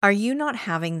Are you not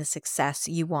having the success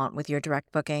you want with your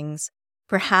direct bookings?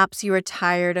 Perhaps you are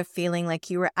tired of feeling like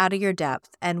you are out of your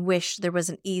depth and wish there was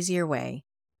an easier way.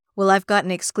 Well, I've got an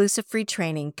exclusive free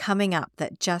training coming up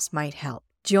that just might help.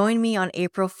 Join me on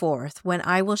April 4th when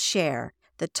I will share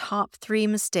the top 3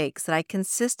 mistakes that I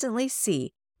consistently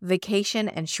see vacation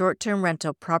and short-term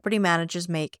rental property managers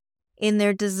make in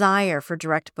their desire for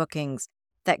direct bookings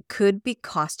that could be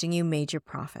costing you major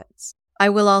profits. I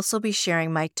will also be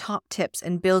sharing my top tips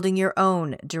in building your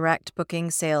own direct booking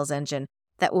sales engine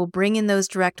that will bring in those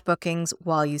direct bookings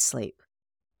while you sleep.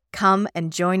 Come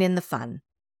and join in the fun.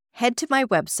 Head to my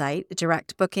website,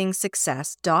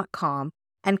 directbookingsuccess.com,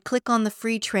 and click on the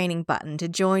free training button to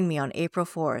join me on April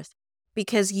 4th,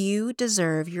 because you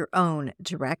deserve your own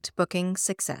direct booking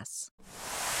success.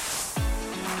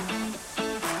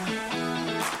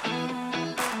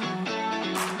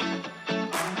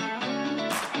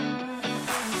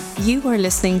 You are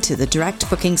listening to the Direct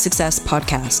Booking Success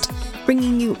podcast,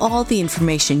 bringing you all the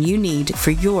information you need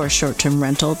for your short-term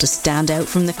rental to stand out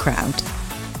from the crowd.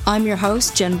 I'm your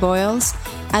host, Jen Boyles.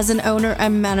 As an owner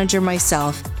and manager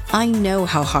myself, I know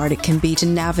how hard it can be to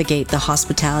navigate the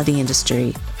hospitality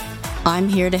industry. I'm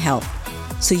here to help,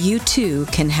 so you too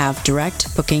can have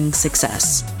direct booking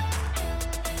success.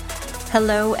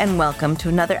 Hello and welcome to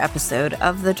another episode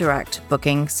of the Direct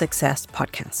Booking Success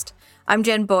podcast. I'm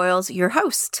Jen Boyles, your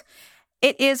host.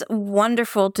 It is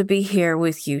wonderful to be here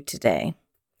with you today.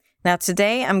 Now,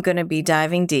 today I'm going to be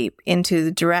diving deep into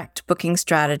the direct booking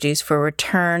strategies for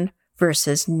return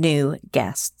versus new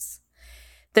guests.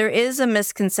 There is a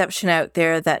misconception out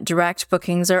there that direct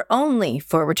bookings are only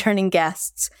for returning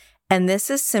guests, and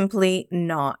this is simply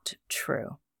not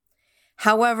true.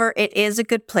 However, it is a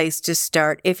good place to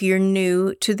start if you're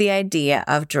new to the idea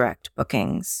of direct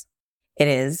bookings. It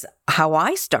is how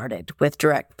I started with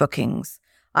direct bookings.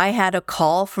 I had a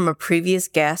call from a previous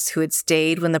guest who had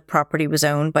stayed when the property was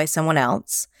owned by someone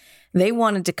else. They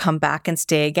wanted to come back and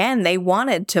stay again. They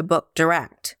wanted to book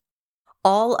direct.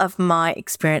 All of my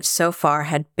experience so far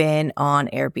had been on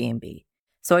Airbnb.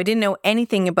 So I didn't know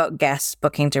anything about guests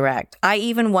booking direct. I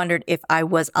even wondered if I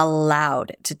was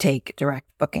allowed to take direct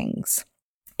bookings.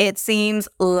 It seems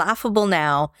laughable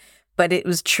now, but it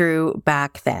was true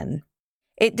back then.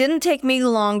 It didn't take me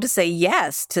long to say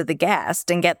yes to the guest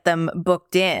and get them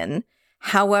booked in.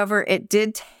 However, it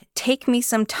did take me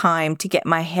some time to get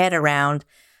my head around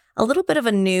a little bit of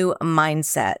a new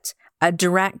mindset, a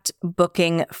direct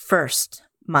booking first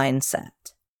mindset.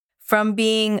 From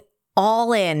being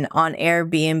all in on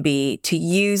Airbnb to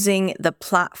using the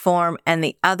platform and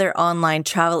the other online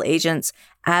travel agents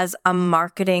as a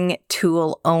marketing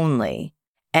tool only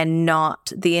and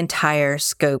not the entire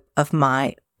scope of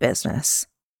my business.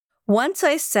 Once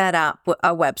I set up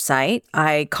a website,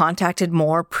 I contacted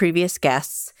more previous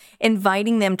guests,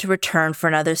 inviting them to return for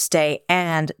another stay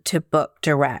and to book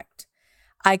direct.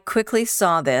 I quickly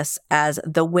saw this as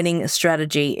the winning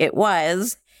strategy it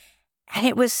was, and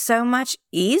it was so much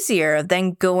easier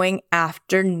than going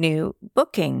after new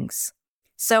bookings.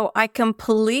 So I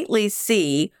completely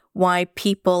see why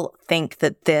people think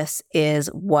that this is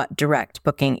what direct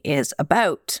booking is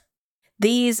about.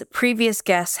 These previous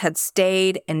guests had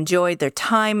stayed, enjoyed their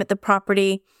time at the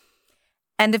property,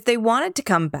 and if they wanted to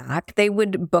come back, they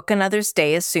would book another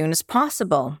stay as soon as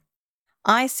possible.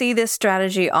 I see this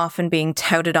strategy often being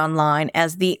touted online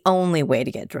as the only way to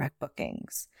get direct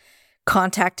bookings.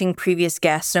 Contacting previous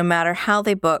guests, no matter how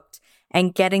they booked,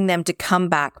 and getting them to come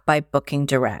back by booking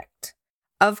direct.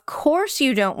 Of course,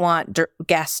 you don't want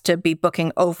guests to be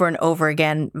booking over and over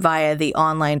again via the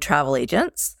online travel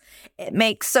agents. It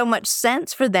makes so much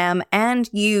sense for them and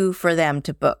you for them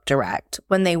to book direct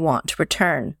when they want to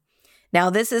return. Now,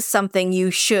 this is something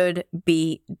you should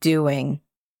be doing.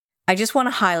 I just want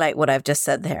to highlight what I've just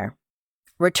said there.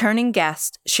 Returning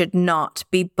guests should not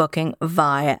be booking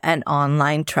via an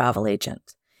online travel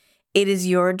agent. It is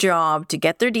your job to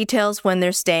get their details when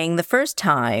they're staying the first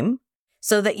time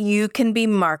so that you can be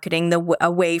marketing a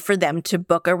way for them to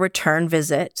book a return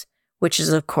visit, which is,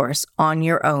 of course, on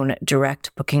your own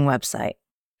direct booking website.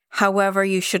 However,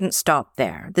 you shouldn't stop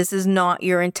there. This is not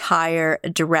your entire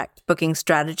direct booking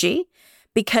strategy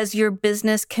because your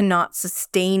business cannot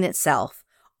sustain itself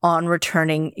on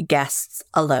returning guests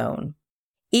alone.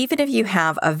 Even if you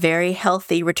have a very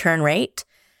healthy return rate,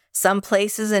 some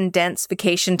places in dense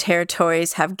vacation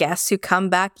territories have guests who come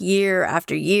back year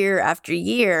after year after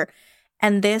year,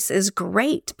 and this is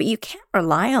great, but you can't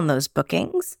rely on those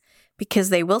bookings because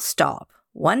they will stop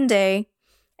one day,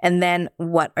 and then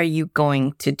what are you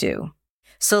going to do?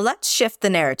 So let's shift the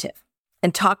narrative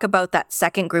and talk about that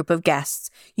second group of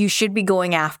guests you should be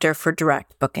going after for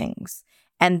direct bookings.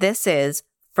 And this is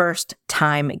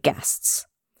first-time guests.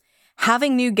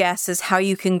 Having new guests is how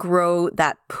you can grow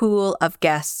that pool of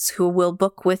guests who will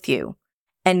book with you.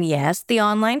 And yes, the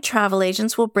online travel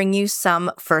agents will bring you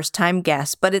some first-time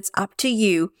guests, but it's up to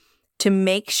you to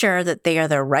make sure that they are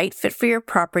the right fit for your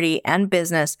property and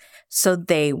business so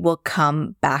they will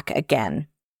come back again.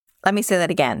 Let me say that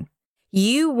again.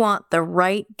 You want the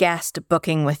right guest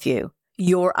booking with you,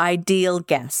 your ideal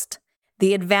guest.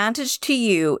 The advantage to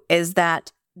you is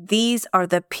that these are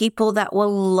the people that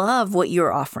will love what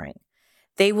you're offering.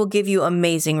 They will give you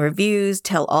amazing reviews,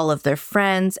 tell all of their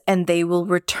friends, and they will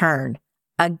return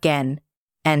again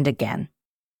and again.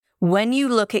 When you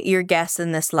look at your guests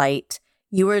in this light,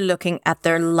 you are looking at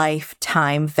their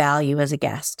lifetime value as a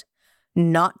guest,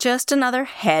 not just another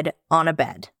head on a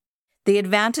bed. The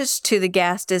advantage to the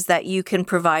guest is that you can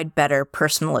provide better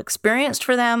personal experience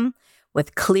for them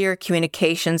with clear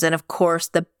communications and, of course,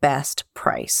 the best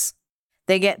price.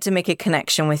 They get to make a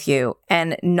connection with you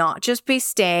and not just be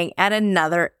staying at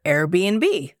another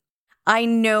Airbnb. I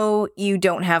know you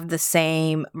don't have the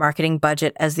same marketing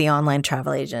budget as the online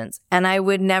travel agents, and I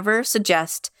would never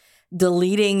suggest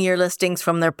deleting your listings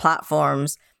from their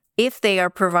platforms if they are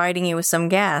providing you with some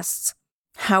guests.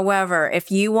 However,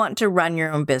 if you want to run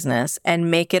your own business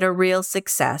and make it a real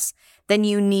success, then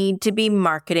you need to be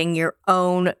marketing your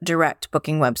own direct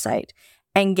booking website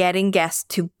and getting guests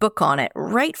to book on it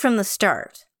right from the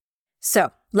start.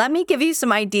 So let me give you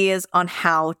some ideas on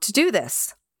how to do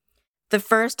this. The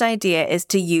first idea is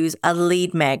to use a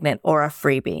lead magnet or a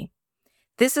freebie.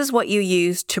 This is what you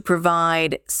use to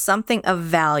provide something of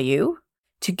value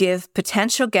to give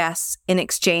potential guests in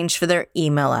exchange for their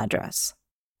email address.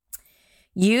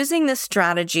 Using this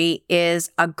strategy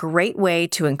is a great way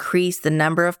to increase the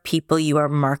number of people you are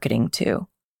marketing to.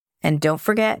 And don't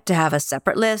forget to have a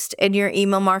separate list in your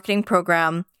email marketing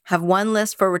program. Have one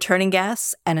list for returning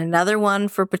guests and another one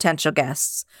for potential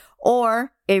guests,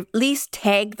 or at least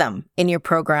tag them in your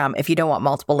program if you don't want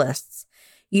multiple lists.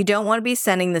 You don't want to be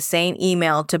sending the same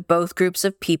email to both groups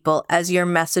of people, as your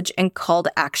message and call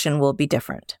to action will be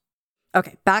different.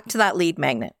 Okay, back to that lead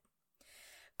magnet.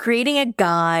 Creating a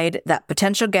guide that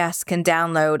potential guests can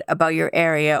download about your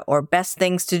area or best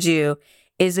things to do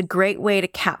is a great way to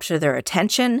capture their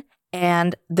attention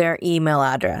and their email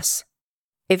address.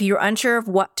 If you're unsure of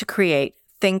what to create,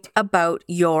 think about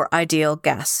your ideal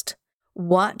guest.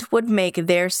 What would make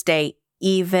their stay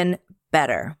even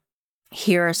better?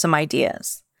 Here are some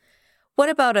ideas. What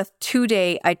about a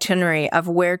 2-day itinerary of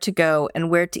where to go and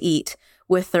where to eat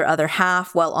with their other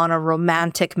half while on a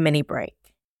romantic mini break?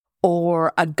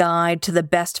 Or a guide to the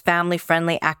best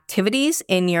family-friendly activities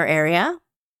in your area?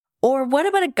 Or what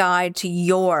about a guide to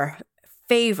your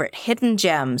favorite hidden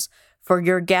gems for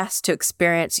your guests to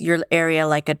experience your area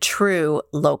like a true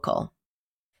local?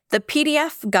 The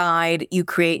PDF guide you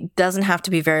create doesn't have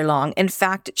to be very long. In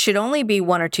fact, it should only be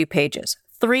 1 or 2 pages,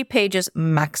 3 pages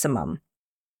maximum.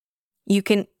 You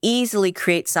can easily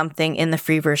create something in the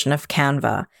free version of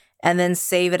Canva and then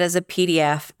save it as a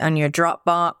PDF on your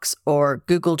Dropbox or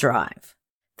Google Drive.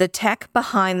 The tech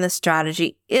behind the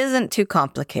strategy isn't too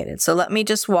complicated, so let me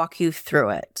just walk you through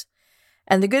it.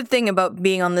 And the good thing about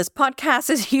being on this podcast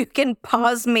is you can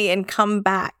pause me and come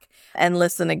back and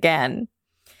listen again.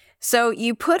 So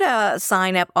you put a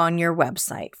sign up on your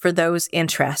website for those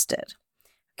interested.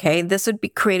 Okay, this would be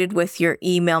created with your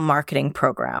email marketing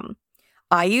program.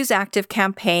 I use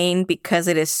ActiveCampaign because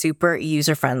it is super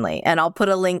user-friendly, and I'll put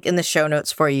a link in the show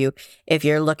notes for you if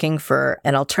you're looking for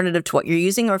an alternative to what you're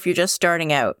using or if you're just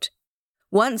starting out.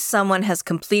 Once someone has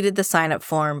completed the sign-up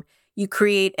form, you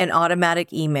create an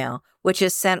automatic email, which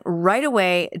is sent right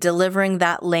away, delivering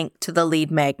that link to the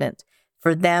lead magnet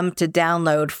for them to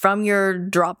download from your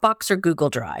Dropbox or Google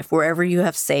Drive, wherever you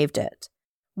have saved it.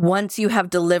 Once you have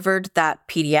delivered that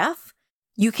PDF,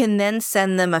 you can then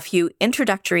send them a few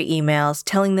introductory emails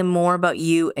telling them more about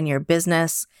you and your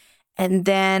business, and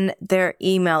then their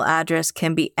email address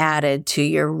can be added to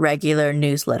your regular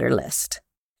newsletter list.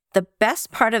 The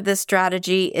best part of this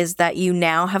strategy is that you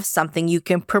now have something you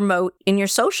can promote in your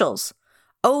socials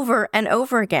over and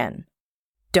over again.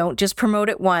 Don't just promote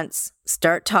it once,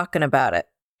 start talking about it.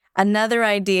 Another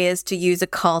idea is to use a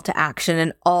call to action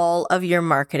in all of your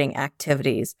marketing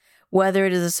activities. Whether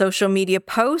it is a social media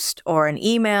post or an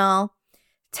email,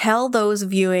 tell those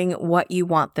viewing what you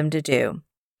want them to do.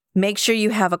 Make sure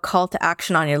you have a call to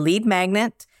action on your lead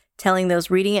magnet, telling those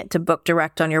reading it to book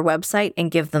direct on your website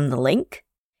and give them the link.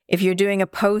 If you're doing a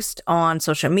post on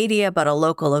social media about a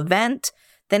local event,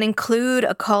 then include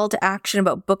a call to action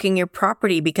about booking your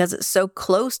property because it's so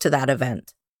close to that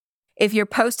event. If you're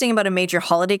posting about a major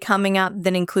holiday coming up,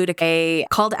 then include a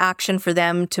call to action for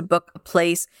them to book a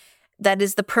place that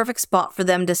is the perfect spot for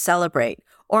them to celebrate.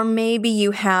 Or maybe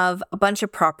you have a bunch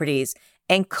of properties.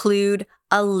 Include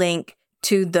a link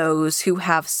to those who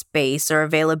have space or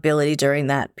availability during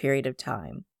that period of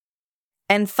time.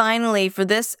 And finally, for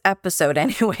this episode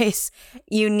anyways,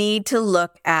 you need to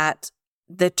look at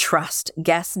the trust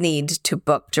guests need to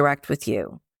book direct with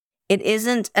you. It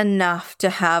isn't enough to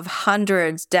have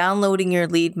hundreds downloading your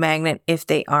lead magnet if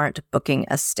they aren't booking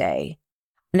a stay.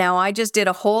 Now, I just did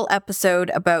a whole episode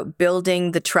about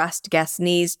building the trust guests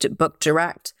need to book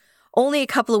direct only a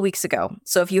couple of weeks ago.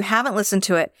 So if you haven't listened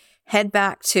to it, head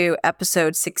back to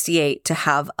episode 68 to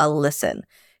have a listen,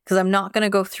 because I'm not going to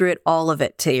go through it all of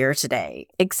it here today,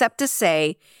 except to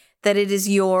say that it is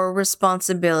your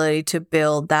responsibility to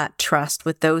build that trust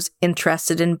with those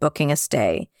interested in booking a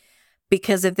stay,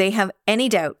 because if they have any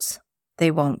doubts,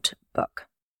 they won't book.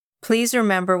 Please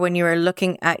remember when you are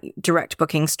looking at direct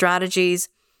booking strategies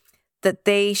that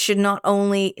they should not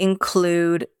only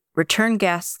include return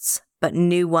guests, but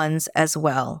new ones as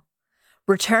well.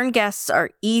 Return guests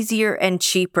are easier and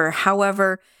cheaper.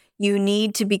 However, you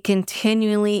need to be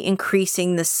continually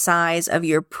increasing the size of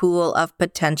your pool of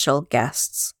potential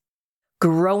guests.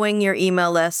 Growing your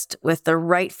email list with the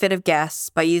right fit of guests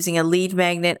by using a lead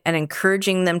magnet and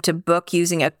encouraging them to book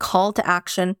using a call to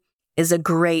action is a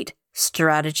great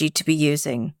strategy to be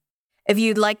using. If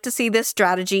you'd like to see this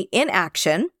strategy in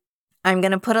action, I'm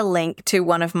going to put a link to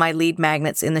one of my lead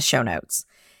magnets in the show notes.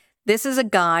 This is a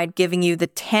guide giving you the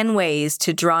 10 ways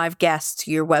to drive guests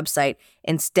to your website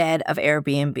instead of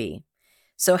Airbnb.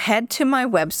 So head to my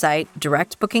website,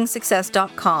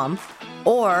 directbookingsuccess.com,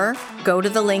 or go to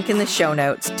the link in the show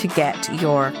notes to get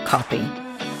your copy.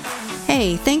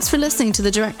 Hey, thanks for listening to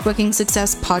the Direct Booking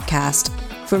Success podcast.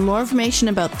 For more information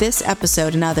about this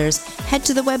episode and others, head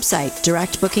to the website,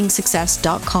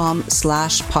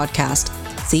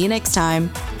 directbookingsuccess.com/podcast. See you next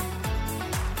time.